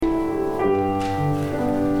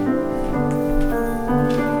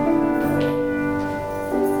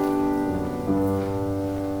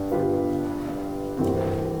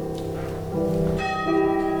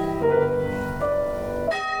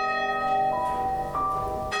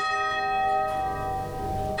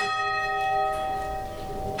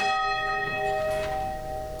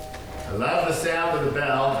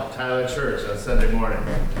bell at Tyler Church on Sunday morning.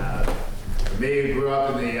 For me, who grew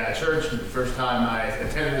up in the church, the first time I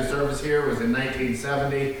attended the service here was in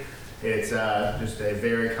 1970. It's just a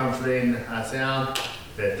very comforting sound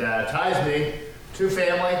that ties me to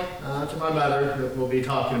family, to my mother, that we'll be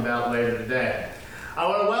talking about later today. I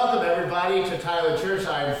want to welcome everybody to Tyler Church.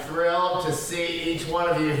 I'm thrilled to see each one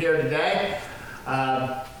of you here today.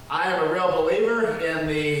 I am a real believer in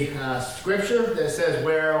the scripture that says,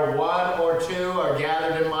 where one or two are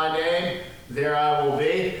gathered in my name, there I will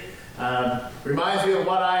be. Reminds me of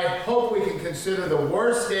what I hope we can consider the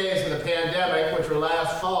worst days of the pandemic, which were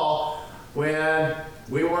last fall, when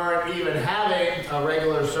we weren't even having a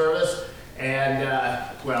regular service. And,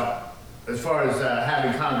 well, as far as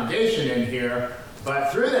having congregation in here,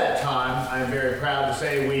 but through that time, I'm very proud to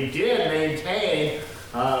say we did maintain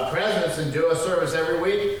presence and do a service every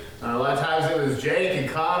week. A lot of times it was Jake and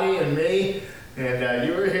Connie and me, and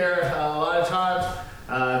you were here a lot of times.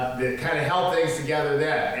 That kind of held things together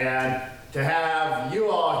then. And to have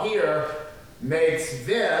you all here makes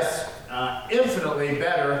this infinitely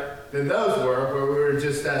better than those were, where we were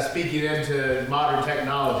just speaking into modern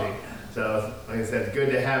technology. So, like I said, it's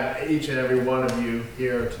good to have each and every one of you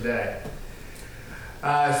here today.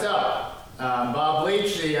 Bob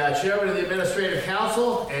Leach, the chairman of the Administrative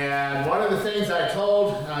Council, and one of the things I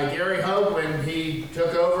told Gary Hogue when he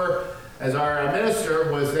took over as our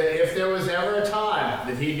minister was that if there was ever a time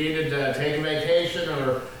that he needed to take a vacation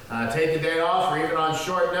or take a day off or even on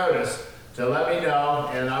short notice, to let me know,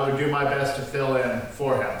 and I would do my best to fill in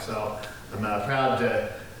for him. So I'm proud to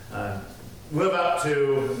live up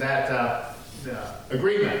to that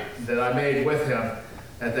agreement that I made with him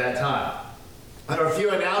at that time. There are a few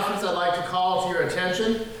announcements I'd like to call to your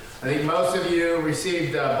attention. I think most of you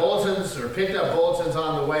received bulletins or picked up bulletins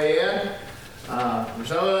on the way in. For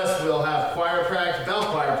some of us, we'll have choir practice, bell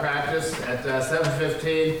choir practice at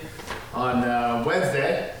 7:15 on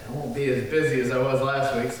Wednesday. I won't be as busy as I was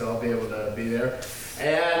last week, so I'll be able to be there.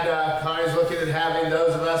 And Connie's looking at having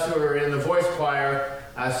those of us who are in the voice choir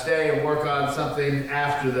stay and work on something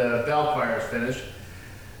after the bell choir is finished.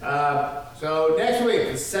 So next week,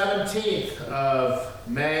 the 17th of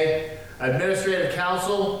May, Administrative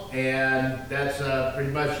Council, and that's pretty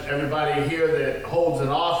much everybody here that holds an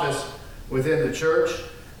office within the church.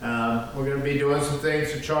 We're going to be doing some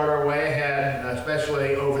things to chart our way ahead,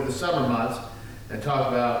 especially over the summer months, and talk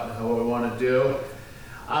about what we want to do.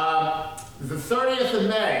 The 30th of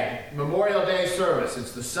May, Memorial Day service.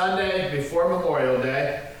 It's the Sunday before Memorial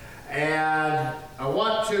Day. And I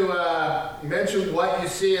want to mention what you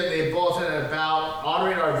see in the bulletin about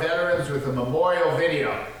honoring our veterans with a memorial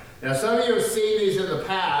video. Now, some of you have seen these in the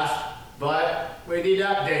past, but we need to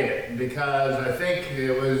update it because I think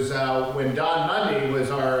it was when Don Mundy was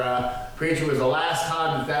our preacher was the last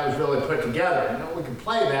time that was really put together. You know, we can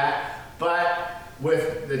play that, but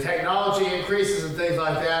with the technology increases and things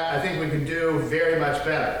like that, I think we can do very much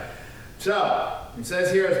better. So, it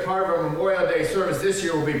says here, as part of our Memorial Day service this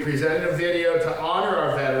year, we'll be presenting a video to honor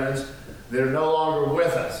our veterans that are no longer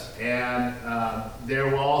with us. And there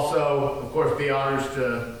will also, of course, be honors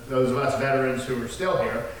to those of us veterans who are still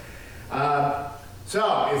here.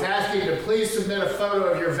 So, it's asking you to please submit a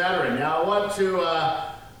photo of your veteran. Now, I want to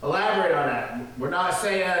elaborate on that. We're not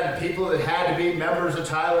saying people that had to be members of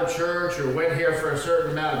Tyler Church or went here for a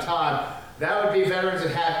certain amount of time. That would be veterans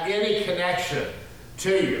that have any connection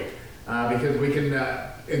to you. Because we can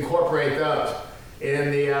incorporate those.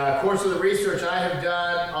 In the course of the research I have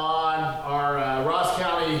done on our Ross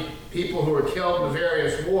County people who were killed in the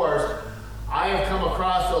various wars, I have come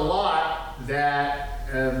across a lot that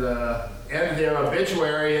in the end of their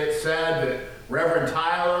obituary it said that Reverend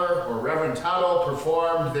Tyler or Reverend Tuttle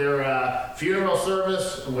performed their funeral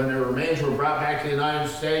service when their remains were brought back to the United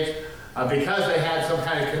States because they had some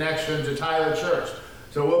kind of connection to Tyler Church.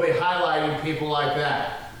 So we'll be highlighting people like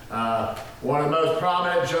that. One of the most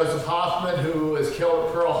prominent, Joseph Hoffman, who was killed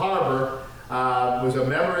at Pearl Harbor, was a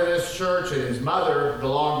member of this church, and his mother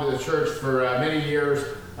belonged to the church for many years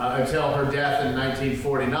until her death in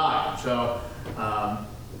 1949. So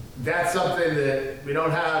that's something that we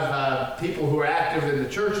don't have people who are active in the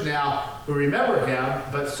church now who remember him,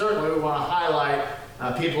 but certainly we want to highlight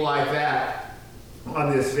people like that on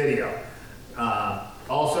this video.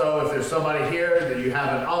 Also, if there's somebody here that you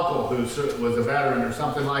have an uncle who was a veteran or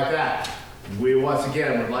something like that, we once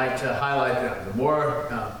again would like to highlight them. The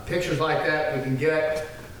more pictures like that we can get,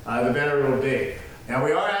 the better it will be. Now,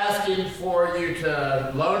 we are asking for you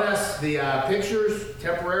to loan us the pictures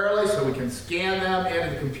temporarily so we can scan them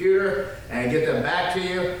into the computer and get them back to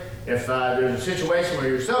you. If there's a situation where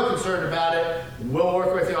you're so concerned about it, we'll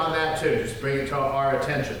work with you on that too. Just bring it to our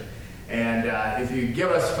attention. And if you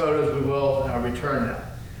give us photos, we will return them.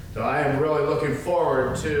 So I am really looking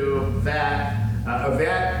forward to that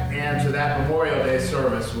event and to that Memorial Day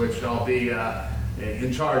service, which I'll be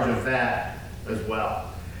in charge of that as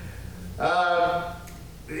well.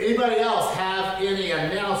 Anybody else have any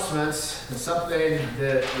announcements, something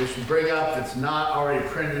that we should bring up that's not already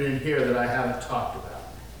printed in here that I haven't talked about?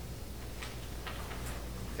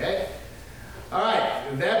 Okay? All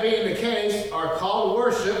right, that being the case, our call to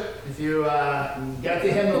worship, if you got the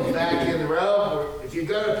hymnals back in the row, if you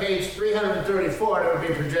go to page 334, it would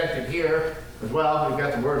be projected here as well. We've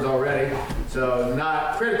got the words already, so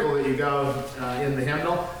not critical that you go in the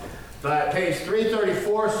hymnal. But page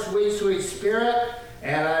 334, Sweet, Sweet Spirit,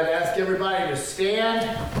 and I'd ask everybody to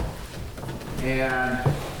stand, and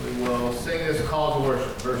we will sing this call to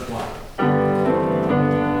worship, verse 1.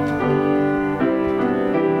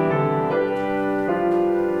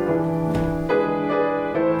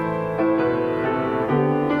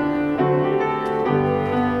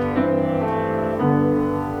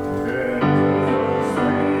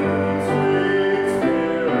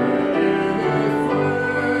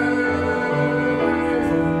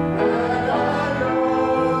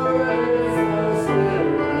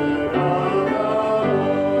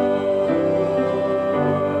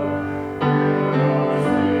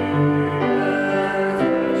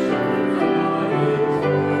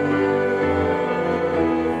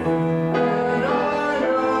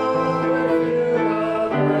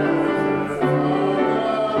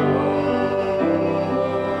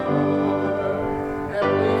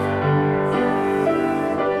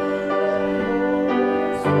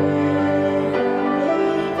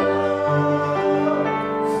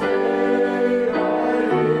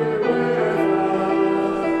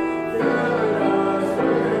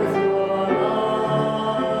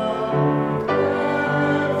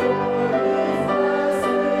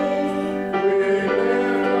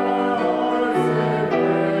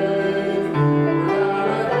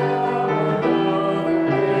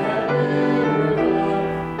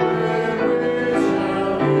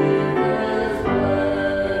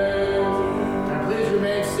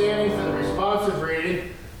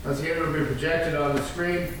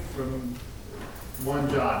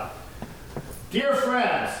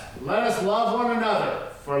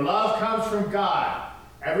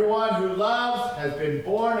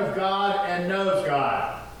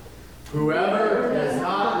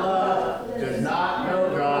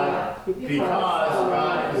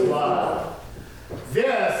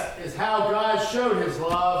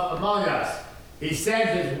 He sent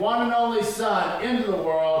his one and only Son into the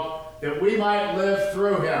world that we might live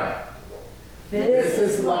through him. This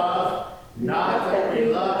is love, not that we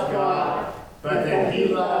loved God, but that he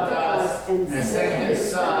loved us and sent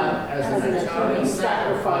his Son as an atoning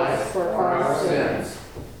sacrifice for our sins.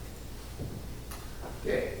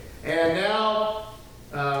 Okay. And now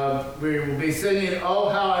we will be singing Oh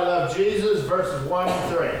How I Love Jesus, verses 1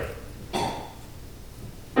 and 3.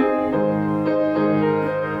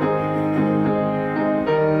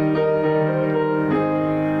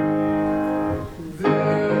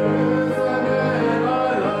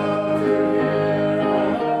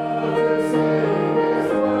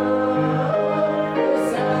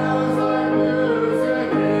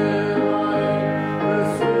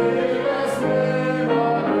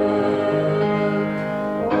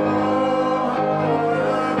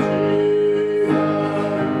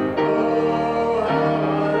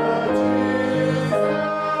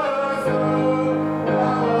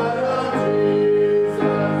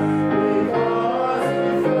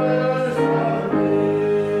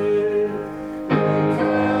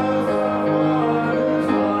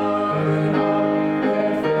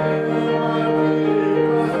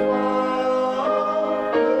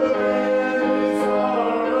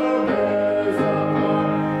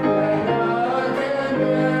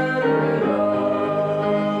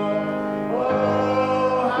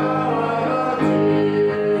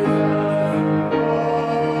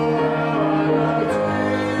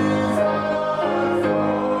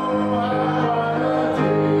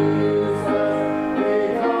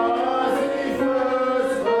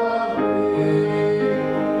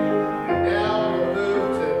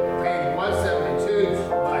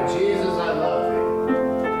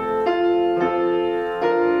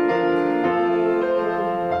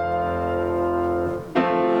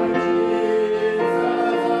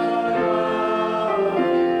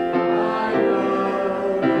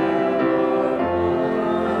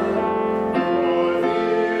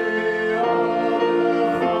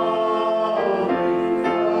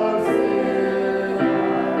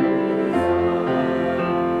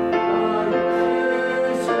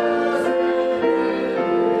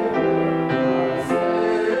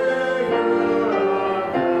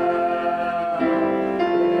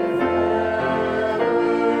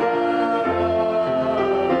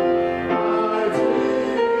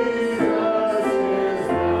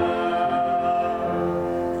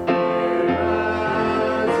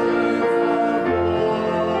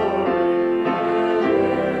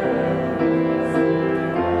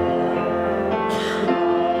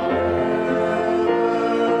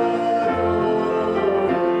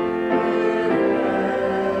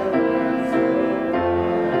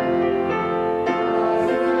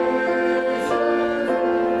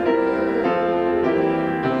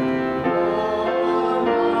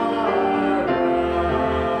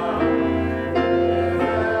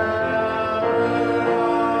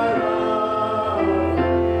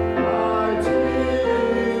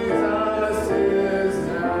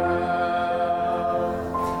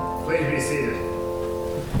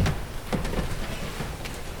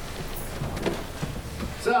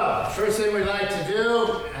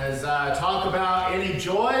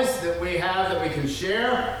 that we have that we can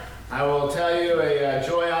share. I will tell you a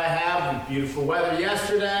joy I have. Beautiful weather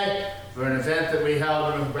yesterday for an event that we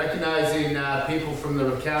held recognizing people from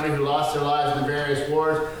the county who lost their lives in the various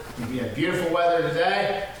wars. We had beautiful weather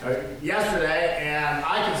yesterday, and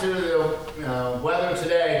I consider the weather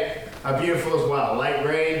today beautiful as well. Light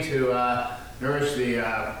rain to nourish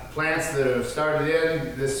the plants that have started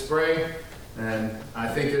in this spring. And I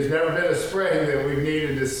think there's never been a spring that we've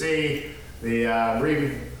needed to see the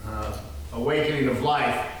awakening of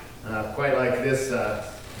life quite like this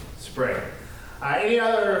spring. Any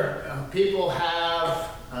other people have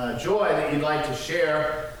joy that you'd like to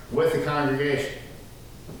share with the congregation?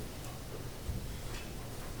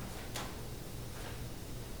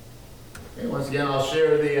 Okay, once again, I'll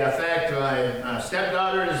share the fact my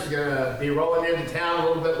stepdaughter is going to be rolling into town a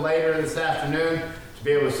little bit later this afternoon to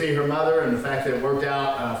be able to see her mother, and the fact that it worked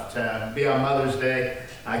out to be on Mother's Day,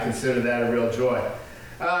 I consider that a real joy.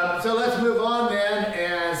 So let's move on then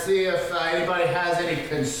and see if anybody has any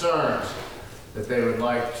concerns that they would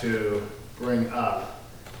like to bring up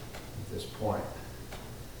at this point.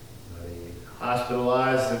 The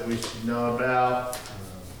hospitalized that we should know about.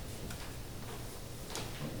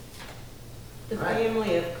 The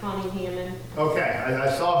family of Connie Hammond. Okay, I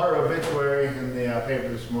saw her obituary in the paper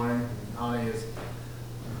this morning. Connie is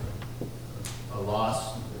a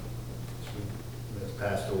loss. She has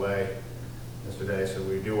passed away yesterday, so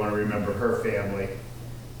we do want to remember her family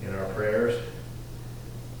in our prayers.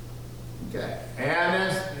 Okay, and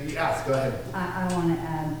then, yes, go ahead. I want to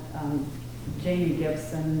add Jamie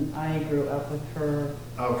Gibson. I grew up with her.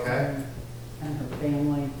 Okay. And her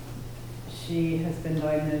family. She has been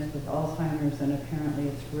diagnosed with Alzheimer's, and apparently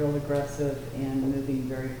it's real aggressive and moving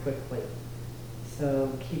very quickly.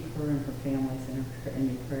 So keep her and her families in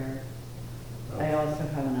your prayer. Okay. I also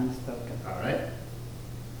have an unspoken. All right.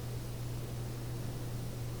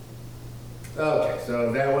 Okay,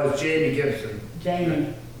 so that was Jamie Gibson. Jamie.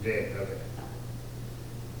 Right. Jamie, okay.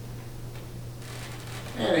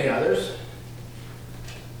 Any others?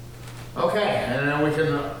 Okay, and then we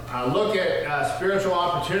can look at spiritual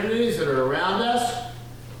opportunities that are around us.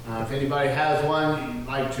 If anybody has one you'd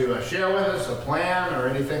like to share with us, a plan or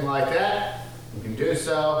anything like that, you can do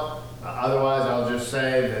so. Otherwise, I'll just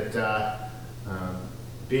say that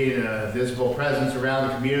being a visible presence around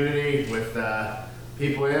the community with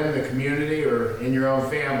people in the community or in your own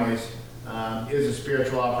families is a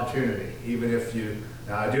spiritual opportunity, even if you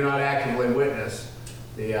do not actively witness.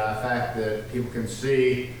 The fact that people can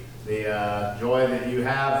see the joy that you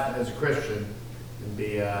have as a Christian can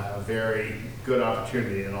be a very good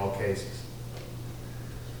opportunity in all cases.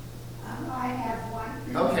 I have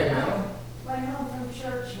one. Okay, ma'am. I went home from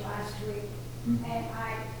church last week, and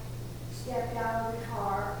I stepped out of the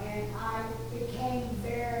car, and I became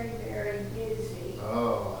very, very busy.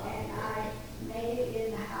 Oh. And I made it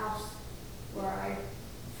in the house where I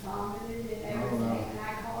vomited and everything, no. and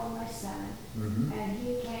I called my son, Mm-hmm. and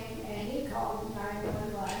he came, and he called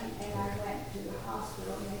 911, and I went to the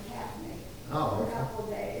hospital, and they kept me Oh, for a okay. couple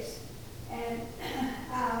days. And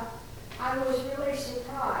I was really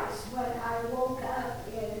surprised when I woke up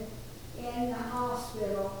in the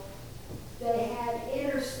hospital. They had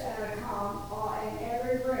intercom in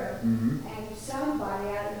every room, Mm-hmm. and somebody,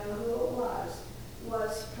 I don't know who it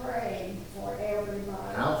was praying for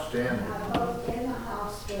everybody. Outstanding. Both in the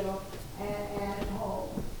hospital and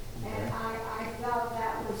home. And I thought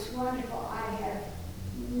that was wonderful. I have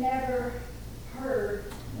never heard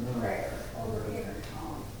prayer over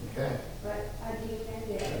intercom, Okay. but I did.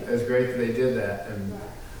 It's great that they did that.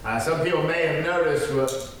 And some people may have noticed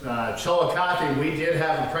with Chillicothe, we did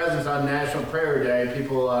have a presence on National Prayer Day.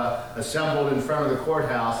 People assembled in front of the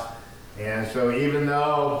courthouse. And so even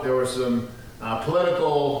though there were some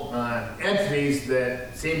political entities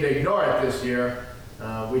that seemed to ignore it this year,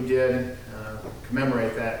 we did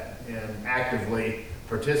commemorate that and actively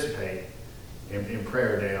participate in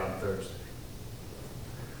Prayer Day on Thursday.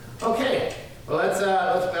 Okay, well let's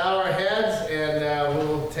bow our heads and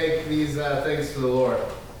we'll take these things to the Lord.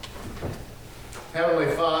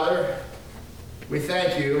 Heavenly Father, we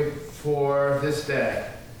thank you for this day.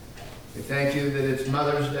 We thank you that it's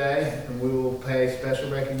Mother's Day, and we will pay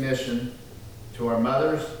special recognition to our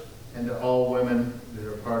mothers and to all women that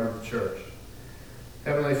are part of the church.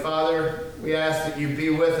 Heavenly Father, we ask that you be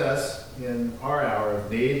with us in our hour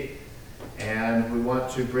of need, and we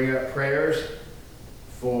want to bring up prayers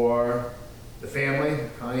for the family,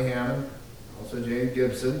 Connie Hammond, also Jane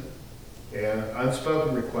Gibson, and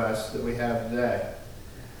unspoken requests that we have today.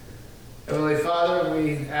 Heavenly Father,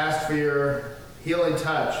 we ask for your healing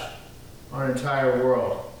touch on our entire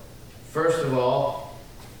world. First of all,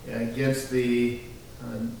 against the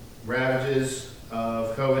ravages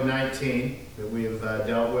of COVID-19 that we have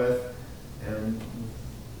dealt with and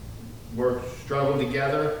struggled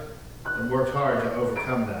together and worked hard to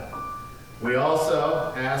overcome that. We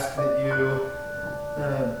also ask that you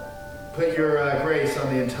put your grace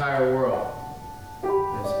on the entire world.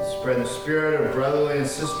 And spread the spirit of brotherly and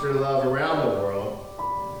sisterly love around the world,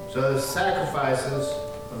 so the sacrifices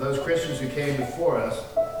of those Christians who came before us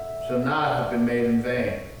shall not have been made in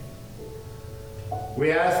vain.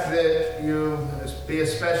 We ask that you be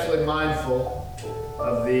especially mindful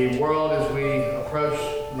of the world as we approach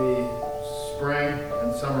the spring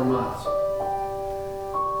and summer months.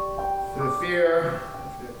 For the fear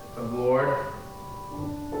of the Lord,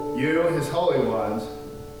 you, his holy ones,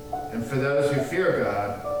 and for those who fear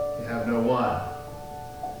God, you have no one.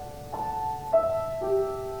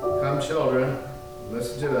 Come, children,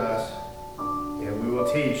 listen to us, and we will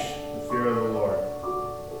teach the fear of the Lord.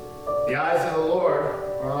 The eyes of the Lord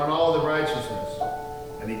are on all the righteousness,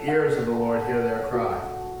 and the ears of the Lord hear their cry.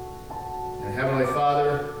 And Heavenly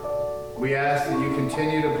Father, we ask that you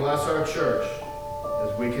continue to bless our church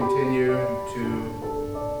as we continue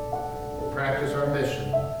to practice our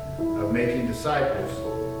mission of making disciples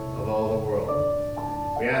of all the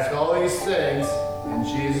world. We ask all these things in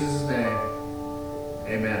Jesus' name.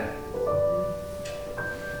 Amen.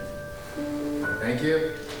 Thank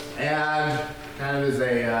you. And kind of as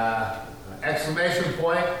a exclamation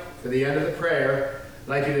point for the end of the prayer, I'd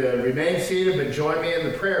like you to remain seated, but join me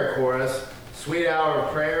in the prayer chorus, Sweet Hour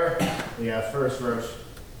of Prayer, the first verse.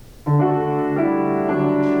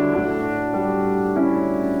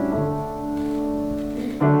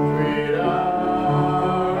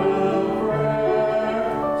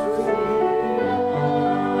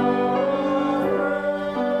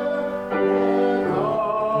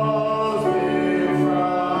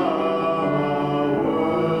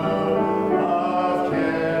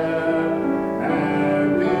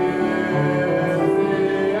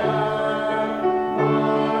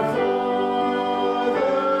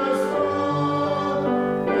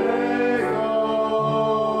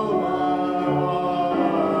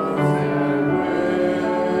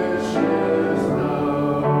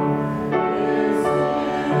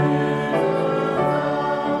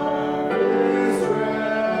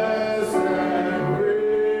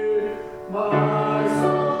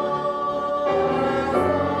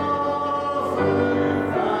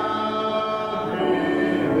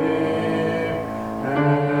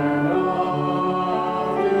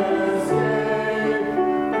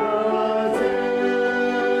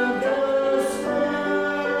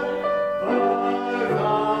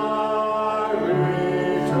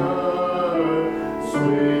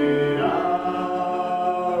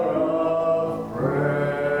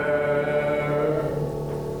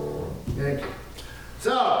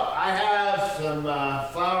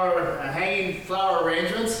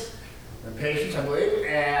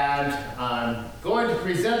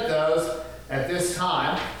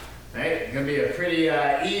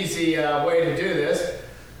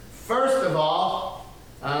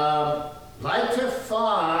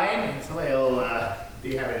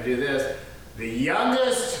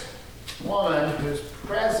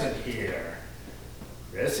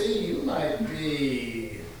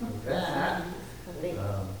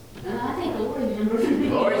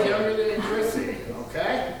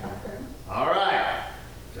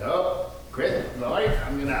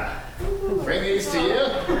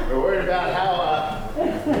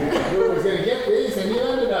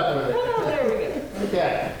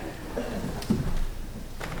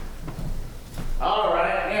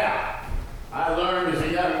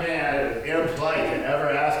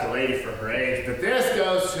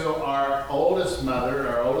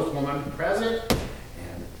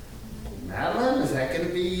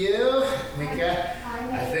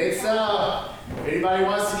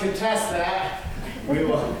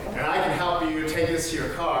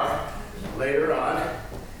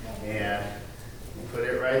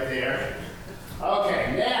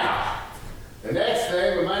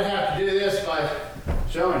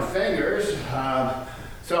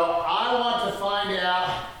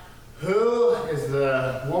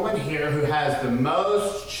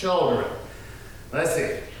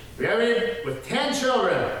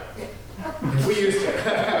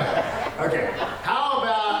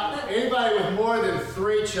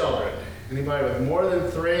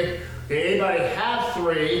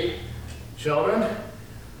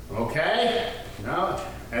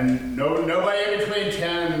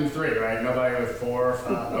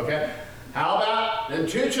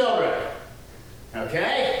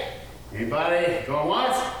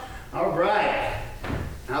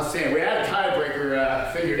 Outstanding. We had a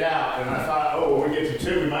tiebreaker figured out, and I thought, oh, when we get to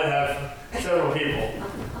 2, we might have several people.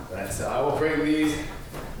 But I will bring these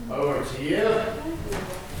over to you.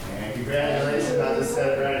 And congratulations. I'll just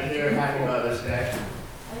set it right here. Happy Mother's Day.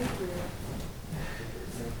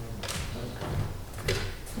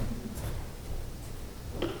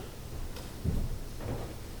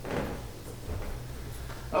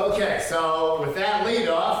 Okay, so with that lead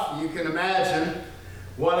off, you can imagine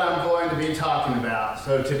what I'm going to be talking about.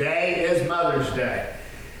 So today is Mother's Day.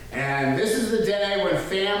 And this is the day when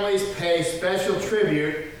families pay special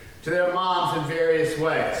tribute to their moms in various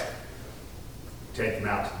ways. We take them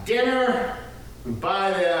out to dinner, we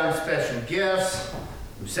buy them special gifts,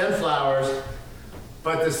 we send flowers.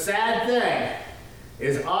 But the sad thing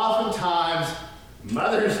is oftentimes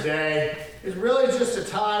Mother's Day is really just a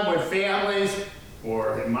time when families,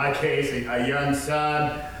 or in my case, a young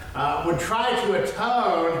son, would try to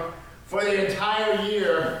atone for the entire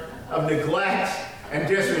year of neglect and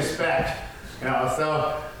disrespect. You know,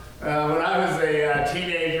 so when I was a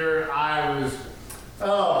teenager, I was,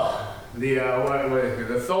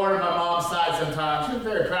 the thorn in my mom's side sometimes. She was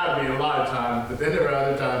very proud of me a lot of times, but then there were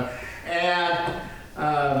other times. And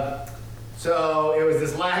so it was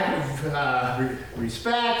this lack of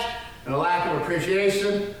respect and a lack of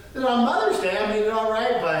appreciation. Then on Mother's Day, I made it all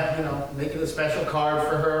right by, making a special card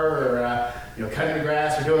for her, or cutting the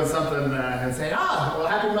grass, or doing something, and saying, well,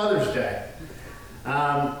 Happy Mother's Day.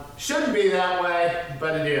 Shouldn't be that way,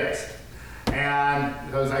 but it is. And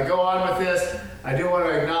as I go on with this, I do want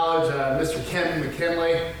to acknowledge Mr. Ken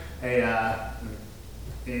McKinley, an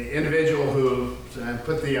individual who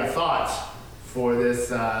put the thoughts for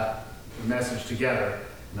this message together,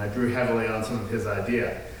 and I drew heavily on some of his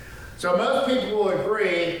idea. So most people will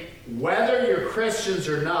agree, whether you're Christians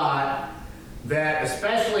or not, that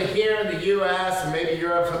especially here in the U.S. and maybe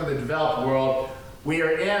Europe, some of the developed world, we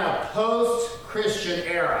are in a post-Christian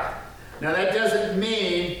era. Now that doesn't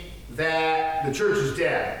mean that the church is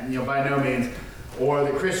dead, by no means, or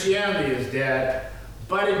that Christianity is dead,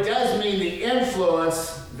 but it does mean the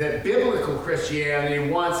influence that biblical Christianity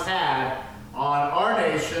once had on our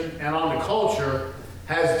nation and on the culture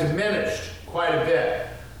has diminished quite a bit.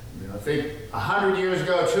 I think 100 years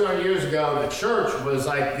ago, 200 years ago, the church was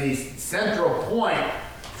like the central point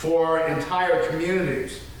for entire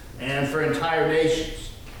communities and for entire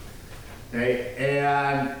nations. Okay?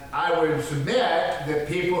 And I would submit that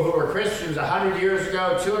people who were Christians 100 years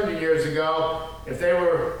ago, 200 years ago, if they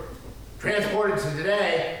were transported to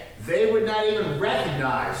today, they would not even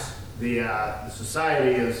recognize the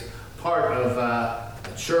society as part of a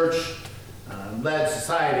church-led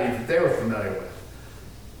society that they were familiar with.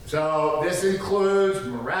 So this includes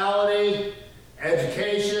morality,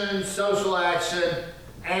 education, social action,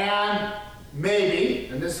 and maybe,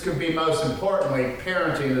 and this could be most importantly,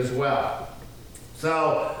 parenting as well.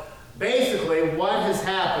 So basically what has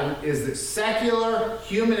happened is that secular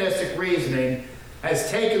humanistic reasoning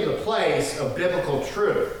has taken the place of biblical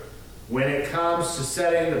truth when it comes to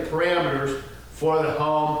setting the parameters for the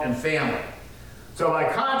home and family. So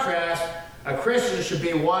by contrast, a Christian should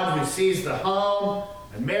be one who sees the home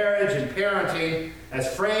and marriage and parenting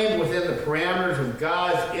as framed within the parameters of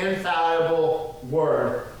God's infallible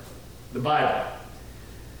word, the Bible.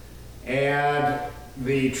 And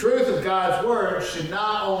the truth of God's word should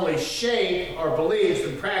not only shape our beliefs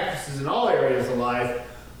and practices in all areas of life,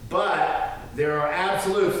 but there are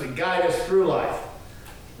absolutes that guide us through life.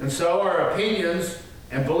 And so our opinions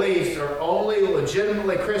and beliefs are only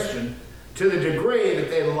legitimately Christian to the degree that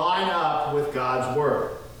they line up with God's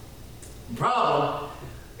word. The problem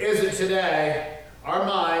is that today our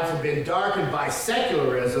minds have been darkened by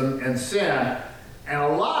secularism and sin, and a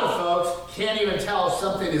lot of folks can't even tell if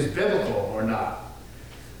something is biblical or not.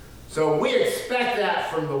 So we expect that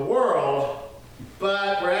from the world,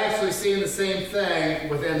 but we're actually seeing the same thing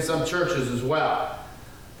within some churches as well.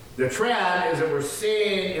 The trend is that we're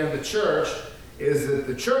seeing in the church is that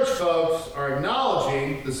the church folks are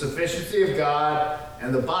acknowledging the sufficiency of God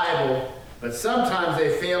and the Bible, but sometimes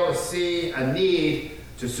they fail to see a need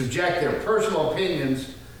to subject their personal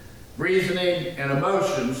opinions, reasoning, and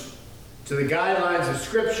emotions to the guidelines of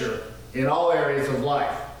Scripture in all areas of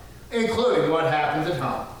life, including what happens at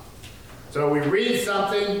home. So we read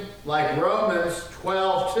something like Romans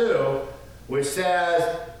 12:2, which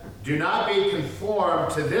says, "Do not be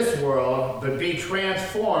conformed to this world, but be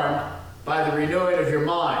transformed by the renewing of your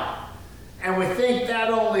mind." And we think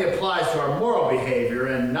that only applies to our moral behavior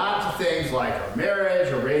and not to things like our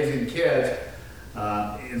marriage or raising kids.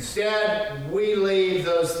 Instead, we leave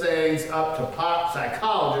those things up to pop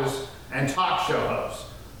psychologists and talk show hosts.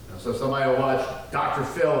 So somebody will watch Dr.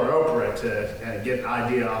 Phil or Oprah to get an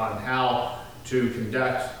idea on how to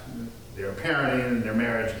conduct their parenting and their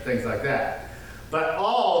marriage and things like that. But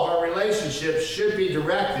all of our relationships should be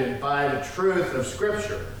directed by the truth of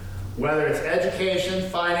Scripture, whether it's education,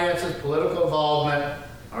 finances, political involvement,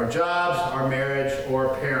 our jobs, our marriage, or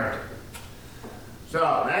parenting.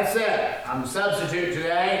 So that's it. I'm a substitute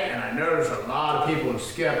today, and I notice a lot of people have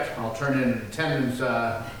skipped. I'll turn in an attendance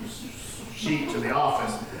sheet to the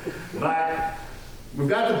office. But we've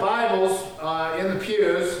got the Bibles in the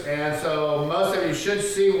pews, and so most of you should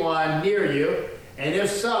see one near you. And if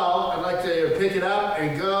so, I'd like to pick it up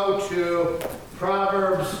and go to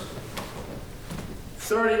Proverbs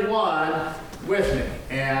 31 with me.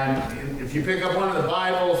 And if you pick up one of the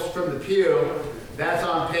Bibles from the pew, that's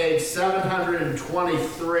on page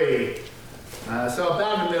 723. So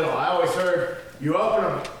about in the middle. I always heard you open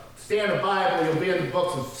a standard Bible, you'll be in the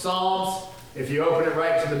books of Psalms. If you open it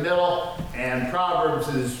right to the middle, and Proverbs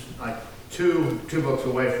is like two books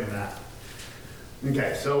away from that.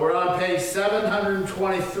 Okay, so we're on page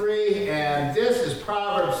 723, and this is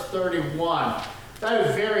Proverbs 31. That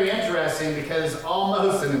is very interesting because it's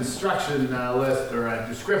almost an instruction list or a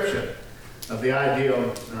description of the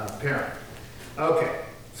ideal parent. Okay,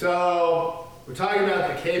 so we're talking about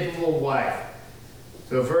the capable wife.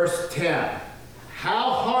 So verse 10.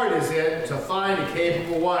 How hard is it to find a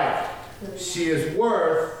capable wife? She is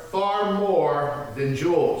worth far more than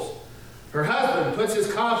jewels. Her husband puts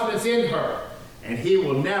his confidence in her, and he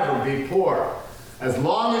will never be poor. As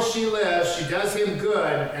long as she lives, she does him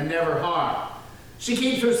good and never harm. She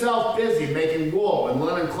keeps herself busy making wool and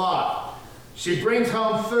linen cloth. She brings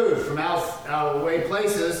home food from out-of-the-way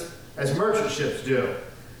places, as merchant ships do.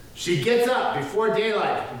 She gets up before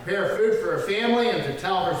daylight to prepare food for her family and to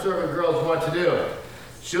tell her servant girls what to do.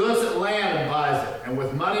 She looks at land and buys it, and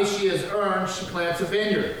with money she has earned, she plants a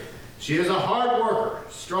vineyard. She is a hard worker,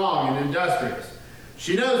 strong and industrious.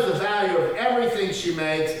 She knows the value of everything she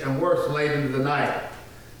makes and works late into the night.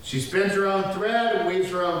 She spins her own thread and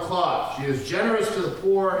weaves her own cloth. She is generous to the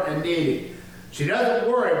poor and needy. She doesn't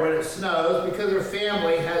worry when it snows because her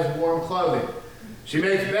family has warm clothing. She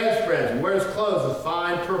makes bedspreads and wears clothes of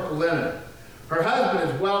fine purple linen. Her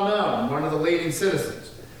husband is well known, one of the leading citizens.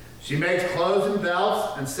 She makes clothes and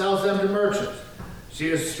belts and sells them to merchants. She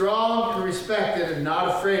is strong and respected and not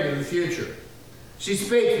afraid of the future. She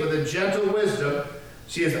speaks with a gentle wisdom.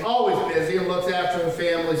 She is always busy and looks after her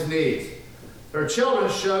family's needs. Her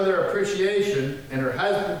children show their appreciation, and her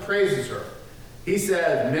husband praises her. He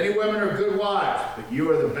says, "Many women are good wives, but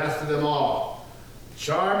you are the best of them all."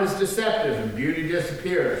 Charm is deceptive and beauty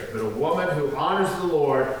disappears, but a woman who honors the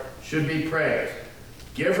Lord should be praised.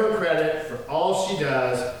 Give her credit for all she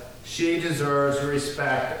does. She deserves the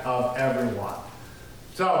respect of everyone.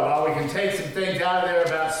 So, while we can take some things out of there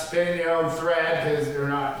about spinning your own thread, because there are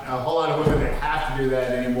not a whole lot of women that have to do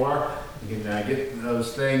that anymore. You can get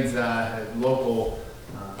those things at local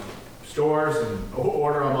stores and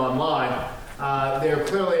order them online. There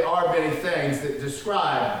clearly are many things that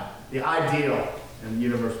describe the ideal and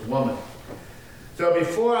universal woman. So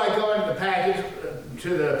before I go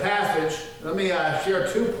into the passage, let me share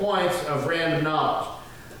 2 points of random knowledge.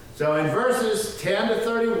 So in verses 10 to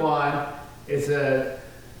 31, it's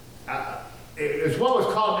what was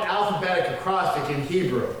called an alphabetic acrostic in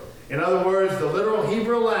Hebrew. In other words, the literal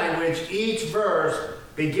Hebrew language, each verse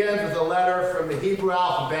begins with a letter from the Hebrew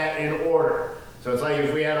alphabet in order. So it's like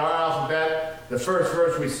if we had our alphabet, the first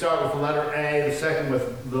verse we start with the letter A, the second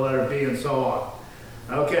with the letter B, and so on.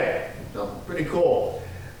 Okay, so pretty cool.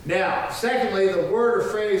 Now, secondly, the word or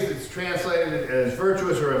phrase that's translated as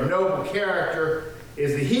virtuous or of noble character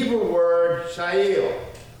is the Hebrew word shail,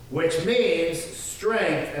 which means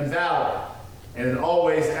strength and valor, and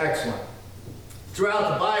always excellent.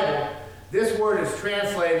 Throughout the Bible, this word is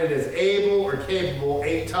translated as able or capable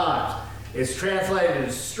 8 times. It's translated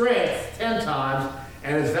as strength 10 times,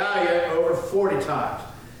 and as valiant over 40 times.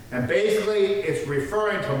 And basically, it's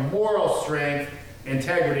referring to moral strength,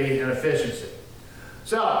 integrity, and efficiency.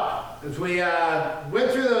 So, as we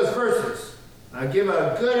went through those verses, I give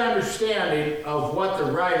a good understanding of what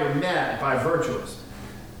the writer meant by virtuous.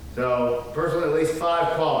 So, personally, at least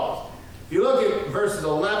 5 qualities. If you look at verses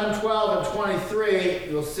 11, 12, and 23,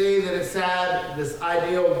 you'll see that it said this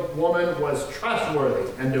ideal woman was trustworthy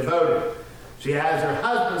and devoted. She has her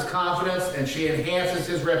husband's confidence, and she enhances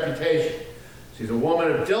his reputation. She's a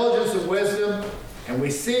woman of diligence and wisdom, and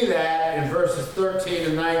we see that in verses 13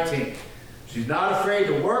 and 19. She's not afraid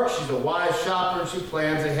to work. She's a wise shopper, and she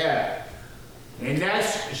plans ahead. And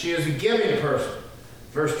next, she is a giving person.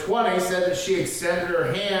 Verse 20 said that she extended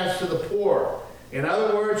her hands to the poor. In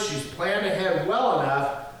other words, she's planned ahead well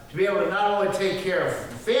enough to be able to not only take care of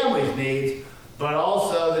the family's needs, but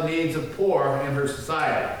also the needs of poor in her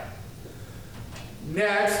society.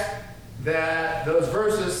 Next, that those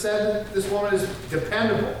verses said that this woman is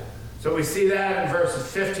dependable. So we see that in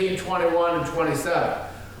verses 15, 21, and 27.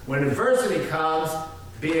 When adversity comes,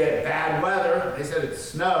 be it bad weather, they said it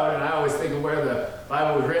snowed, and I always think of where the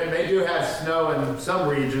Bible was written. They do have snow in some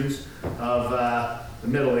regions of the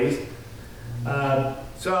Middle East.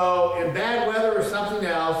 So in bad weather or something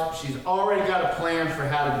else, she's already got a plan for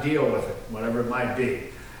how to deal with it, whatever it might be.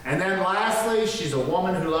 And then lastly, she's a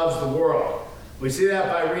woman who loves the world. We see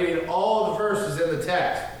that by reading all the verses in the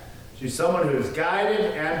text. She's someone who is guided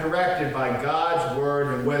and directed by God's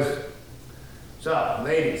word and wisdom. So,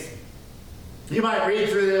 ladies, you might read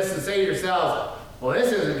through this and say to yourselves, well,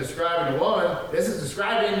 this isn't describing a woman, this is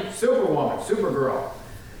describing Superwoman, Supergirl.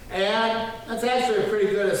 And that's actually a pretty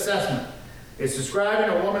good assessment. It's describing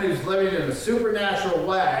a woman who's living in a supernatural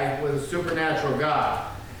way with a supernatural God.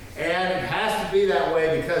 And it has to be that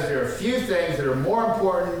way because there are few things that are more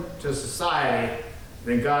important to society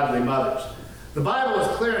than godly mothers. The Bible is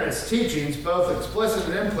clear in its teachings, both explicit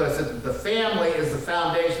and implicit, that the family is the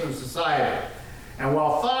foundation of society. And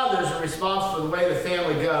while fathers are responsible for the way the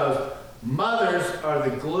family goes, mothers are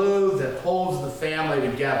the glue that holds the family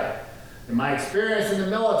together. In my experience in the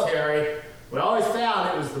military, we always found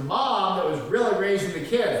it was the mom that was really raising the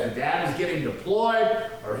kids. The dad was getting deployed,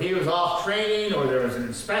 or he was off training, or there was an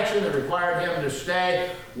inspection that required him to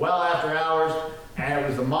stay well after hours, and it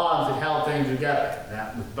was the moms that held things together.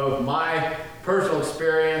 That was both my personal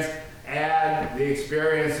experience and the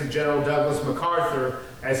experience of General Douglas MacArthur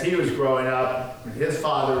as he was growing up. His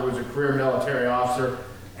father was a career military officer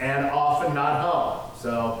and often not home.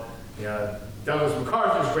 So, Douglas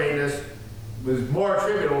MacArthur's greatness was more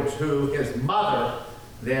attributable to his mother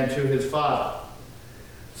than to his father.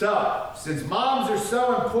 So, since moms are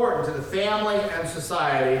so important to the family and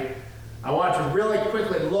society, I want to really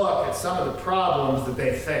quickly look at some of the problems that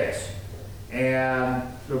they face. And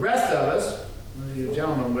the rest of us, you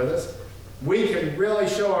gentlemen with us, we can really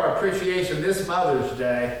show our appreciation this Mother's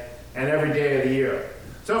Day and every day of the year.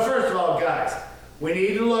 So first of all, guys, we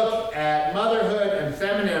need to look at motherhood and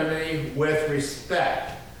femininity with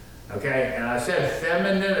respect. Okay, and I said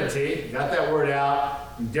femininity, got that word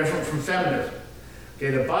out, different from feminism.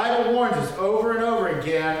 Okay, the Bible warns us over and over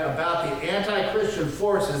again about the anti-Christian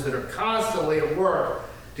forces that are constantly at work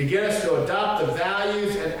to get us to adopt the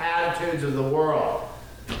values and attitudes of the world.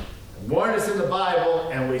 It warned us in the Bible,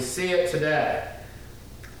 and we see it today.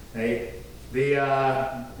 Okay,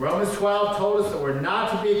 Romans 12 told us that we're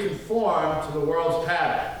not to be conformed to the world's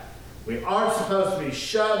pattern. We aren't supposed to be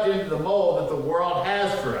shoved into the mold that the world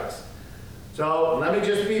has for us. So let me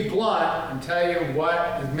just be blunt and tell you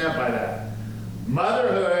what is meant by that.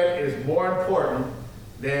 Motherhood is more important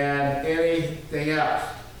than anything else.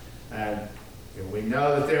 And we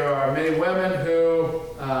know that there are many women who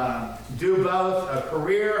do both a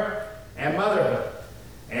career and motherhood.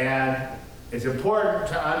 And it's important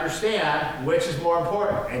to understand which is more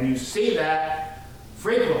important. And you see that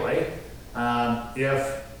frequently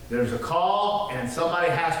if there's a call and somebody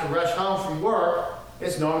has to rush home from work,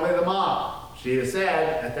 it's normally the mom. She has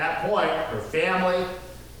said at that point her family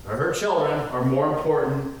or her children are more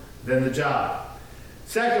important than the job.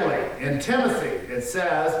 Secondly, in Timothy it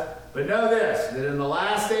says, but know this, that in the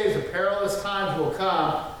last days the perilous times will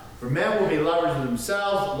come, for men will be lovers of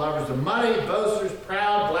themselves, lovers of money, boasters,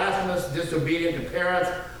 proud, blasphemous, disobedient to parents,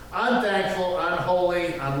 unthankful,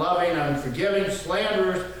 unholy, unloving, unforgiving,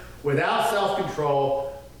 slanderers, without self-control,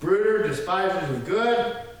 brutal, despisers of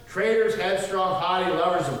good, traitors, headstrong, haughty,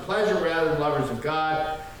 lovers of pleasure rather than lovers of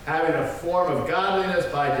God, having a form of godliness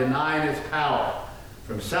by denying its power.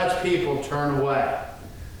 From such people turn away.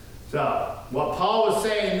 So, what Paul was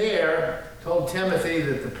saying there told Timothy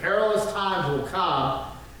that the perilous times will come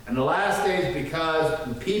in the last days because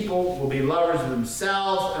the people will be lovers of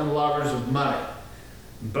themselves and lovers of money.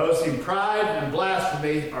 Boasting, pride, and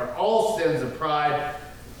blasphemy are all sins of pride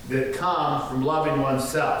that come from loving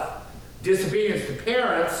oneself. Disobedience to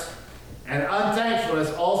parents and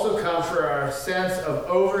unthankfulness also come from our sense of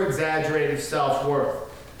over-exaggerated self-worth.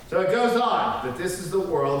 So it goes on that this is the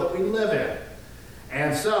world that we live in.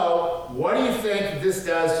 And so, what do you think this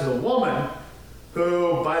does to the woman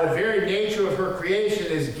who, by the very nature of her creation,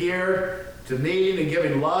 is geared to needing and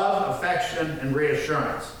giving love, affection, and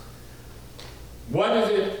reassurance? What does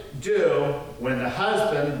it do when the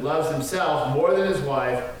husband loves himself more than his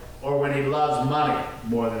wife, or when he loves money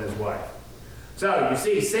more than his wife? So, you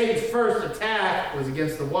see, Satan's first attack was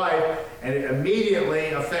against the wife, and it immediately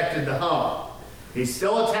affected the home. He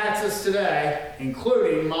still attacks us today,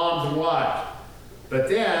 including moms and wives. But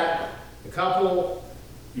then, you couple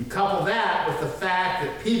that with the fact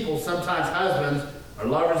that people, sometimes husbands, are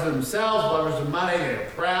lovers of themselves, lovers of money, they're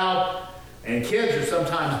proud, and kids are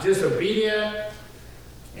sometimes disobedient,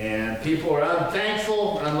 and people are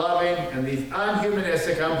unthankful, unloving, and these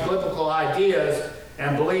unhumanistic, unbiblical ideas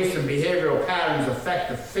and beliefs and behavioral patterns affect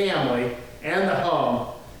the family and the home,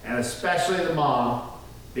 and especially the mom,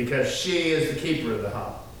 because she is the keeper of the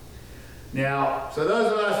home. Now, so those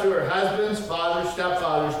of us who are husbands, fathers,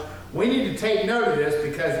 stepfathers, we need to take note of this,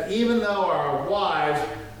 because even though our wives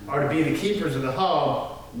are to be the keepers of the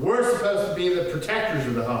home, we're supposed to be the protectors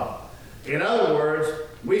of the home. In other words,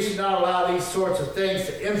 we should not allow these sorts of things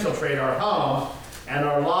to infiltrate our homes and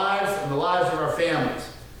our lives and the lives of our families.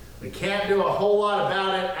 We can't do a whole lot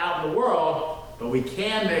about it out in the world, but we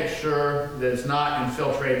can make sure that it's not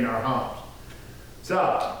infiltrating our homes.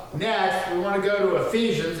 So, next, we want to go to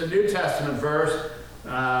Ephesians, a New Testament verse,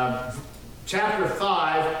 chapter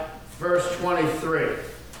 5, verse 23.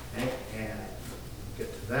 Okay, and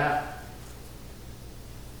get to that.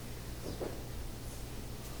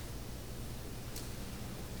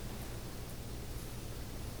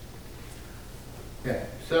 Okay,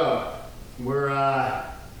 so we're,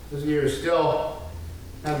 those of you who still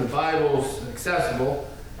have the Bibles accessible,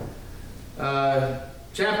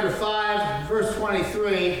 chapter 5, verse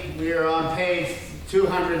 23, we are on page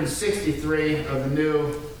 263 of the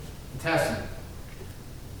New Testament.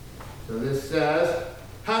 So this says,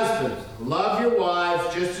 "Husbands, love your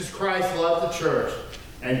wives just as Christ loved the church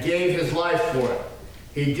and gave his life for it.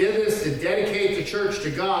 He did this to dedicate the church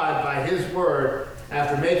to God by his word,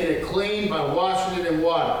 after making it clean by washing it in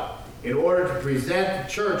water, in order to present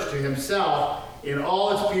the church to himself in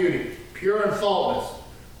all its beauty, pure and faultless,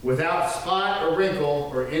 without spot or wrinkle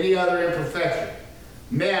or any other imperfection.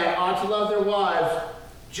 Men ought to love their wives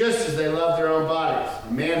just as they love their own bodies.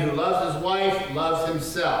 A man who loves his wife loves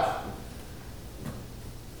himself."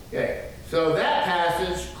 Okay, so that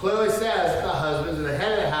passage clearly says the husbands are the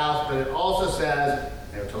head of the house, but it also says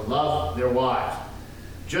they're to love their wives,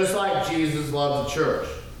 just like Jesus loved the church.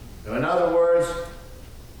 So in other words,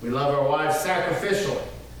 we love our wives sacrificially.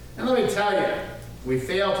 And let me tell you, if we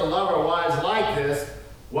fail to love our wives like this,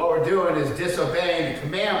 what we're doing is disobeying the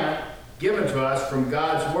commandment given to us from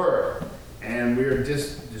God's word. And we're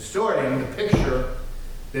distorting the picture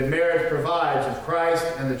that marriage provides of Christ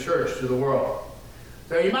and the church to the world.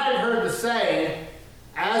 So you might have heard the saying,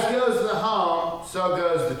 as goes the home, so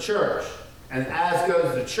goes the church. And as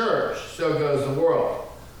goes the church, so goes the world.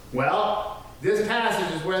 Well, this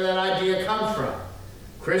passage is where that idea comes from.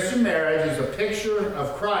 Christian marriage is a picture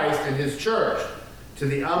of Christ and his church to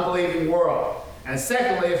the unbelieving world. And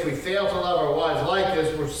secondly, if we fail to love our wives like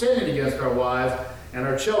this, we're sinning against our wives and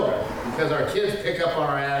our children, because our kids pick up on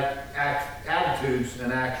our attitudes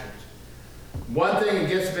and actions. One thing that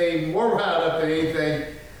gets me more riled up than anything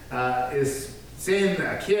is seeing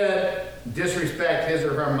a kid disrespect his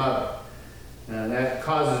or her mother. That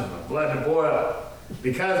causes my blood to boil,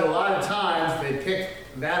 because a lot of times they pick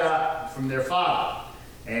that up from their father.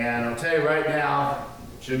 And I'll tell you right now,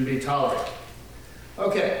 it shouldn't be tolerated.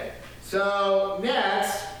 Okay, so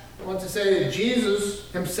next, I want to say that Jesus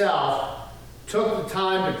himself took the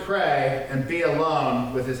time to pray and be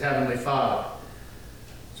alone with his heavenly Father.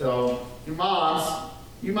 So, your moms,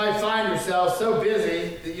 you might find yourself so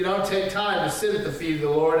busy that you don't take time to sit at the feet of the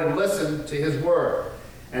Lord and listen to his word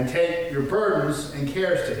and take your burdens and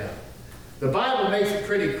cares to him. The Bible makes it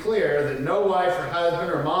pretty clear that no wife or husband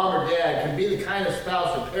or mom or dad can be the kind of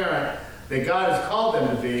spouse or parent that God has called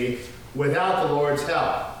them to be without the Lord's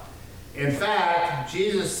help. In fact,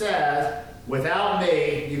 Jesus says, "Without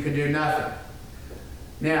me, you can do nothing."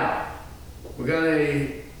 Now, we're going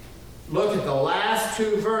to look at the last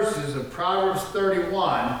two verses of Proverbs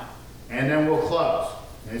 31, and then we'll close.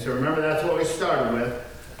 Okay, so remember, that's what we started with.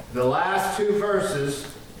 The last two verses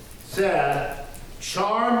said,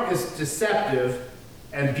 "Charm is deceptive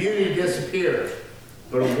and beauty disappears,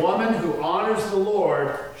 but a woman who honors the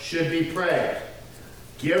Lord should be praised.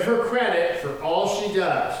 Give her credit for all she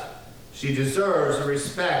does. She deserves the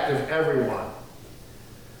respect of everyone."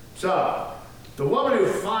 So, the woman who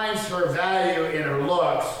finds her value in her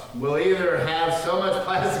looks will either have so much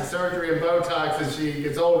plastic surgery and Botox as she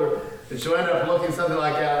gets older that she'll end up looking something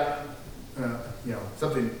like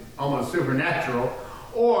something almost supernatural,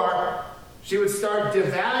 or she would start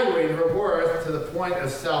devaluing her worth to the point of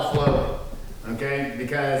self-loathing. Okay?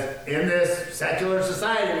 Because in this secular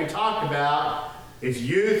society we talked about, it's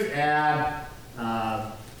youth and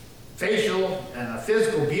facial and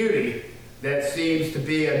physical beauty that seems to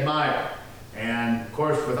be admired. And of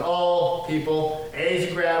course, with all people, age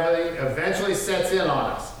and gravity eventually sets in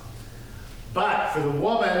on us. But for the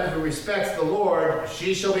woman who respects the Lord,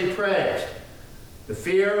 she shall be praised. The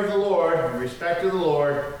fear of the Lord, the respect of the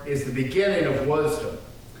Lord, is the beginning of wisdom.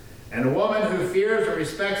 And a woman who fears and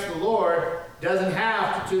respects the Lord doesn't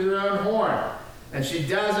have to toot her own horn, and she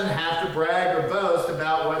doesn't have to brag or boast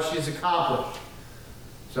about what she's accomplished.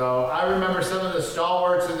 So I remember some of the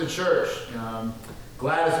stalwarts of the church,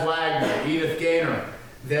 Gladys Wagner, Edith Gaynor,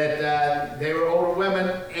 that they were older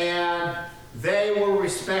women and they were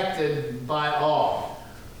respected by all.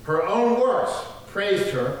 Her own works praised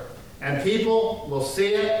her, and people will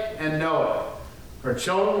see it and know it. Her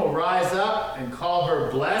children will rise up and call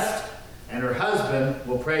her blessed, and her husband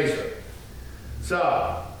will praise her.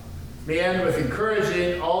 So, let me end with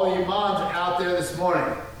encouraging all you moms out there this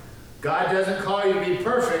morning. God doesn't call you to be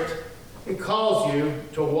perfect. He calls you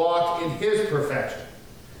to walk in His perfection.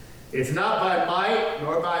 It's not by might,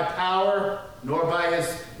 nor by power, nor by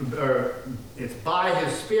it's by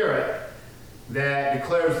His Spirit that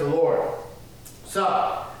declares the Lord.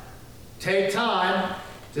 So, take time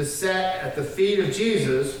to sit at the feet of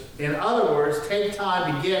Jesus. In other words, take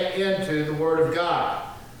time to get into the Word of God.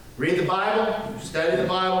 Read the Bible, study the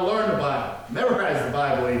Bible, learn the Bible, memorize the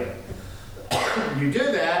Bible even. You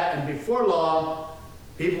do that, and before long,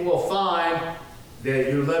 people will find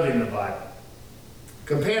that you're living the Bible.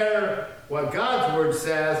 Compare what God's Word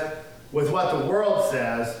says with what the world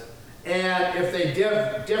says, and if they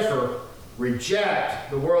differ,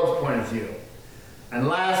 reject the world's point of view. And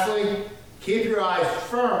lastly, keep your eyes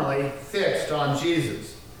firmly fixed on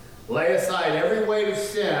Jesus. Lay aside every weight of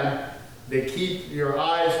sin that keep your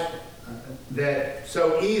eyes that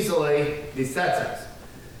so easily besets us,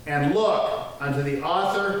 and look unto the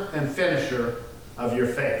author and finisher of your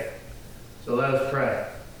faith. So let us pray.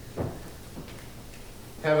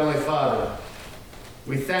 Heavenly Father,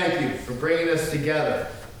 we thank you for bringing us together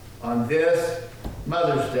on this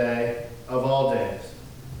Mother's Day of all days.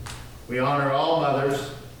 We honor all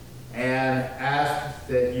mothers and ask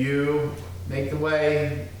that you make the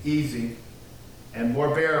way easy and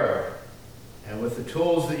more bearable, and with the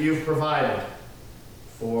tools that you've provided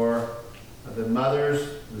for the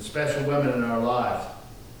mothers, the special women in our lives.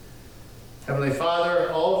 Heavenly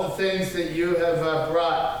Father, all the things that you have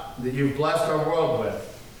brought, that you've blessed our world with,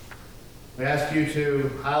 we ask you to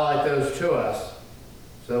highlight those to us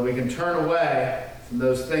so that we can turn away from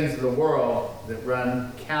those things of the world that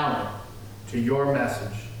run counter to your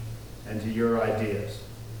message and to your ideas.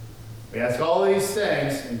 We ask all these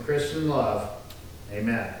things in Christian love.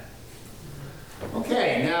 Amen.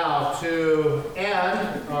 Okay, now to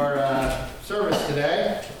end our service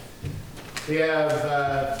today, we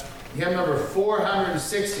have hymn number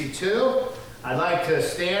 462. I'd like to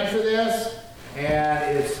stand for this,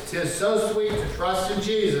 and it's "'Tis So Sweet to Trust in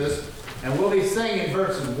Jesus," and we'll be singing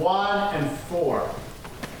verses 1 and 4.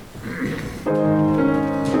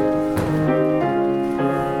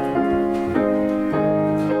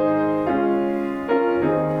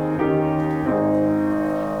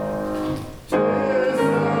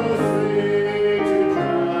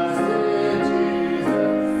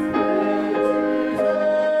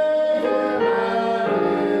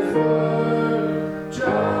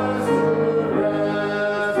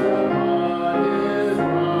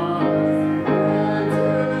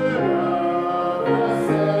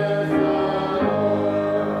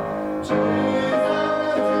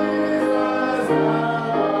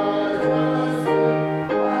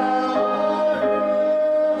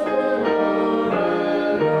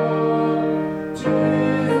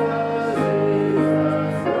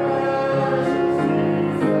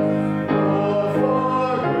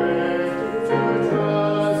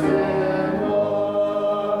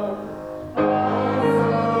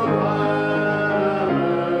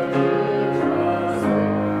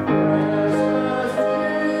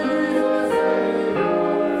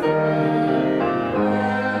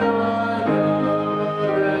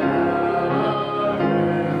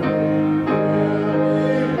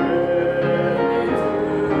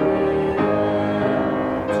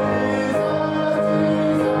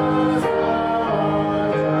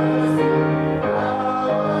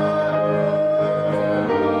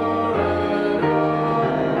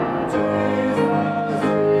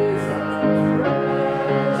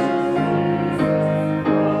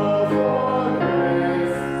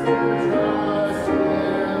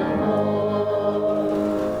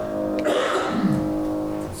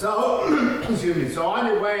 So on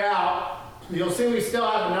your way out, you'll see we still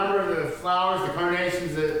have a number of the flowers, the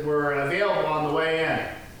carnations that were available on the way in.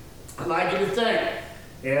 I'd like you to think,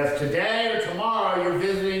 if today or tomorrow you're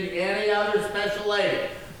visiting any other special lady,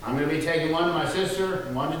 I'm going to be taking one to my sister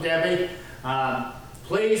and one to Debbie.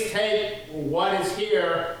 Please take what is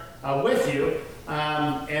here with you.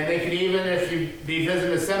 And they can even, if you be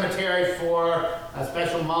visiting the cemetery for a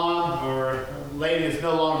special mom or a lady that's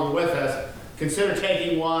no longer with us, consider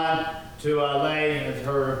taking one to lay at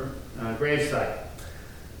her gravesite.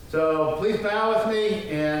 So please bow with me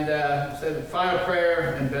and say the final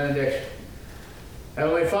prayer and benediction.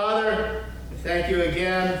 Heavenly Father, we thank you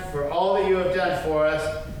again for all that you have done for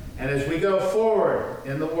us. And as we go forward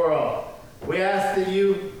in the world, we ask that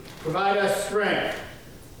you provide us strength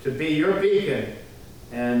to be your beacon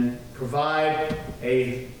and provide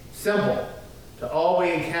a symbol to all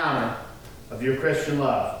we encounter of your Christian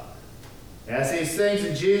love. I ask these things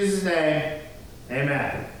in Jesus' name,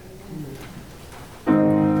 amen.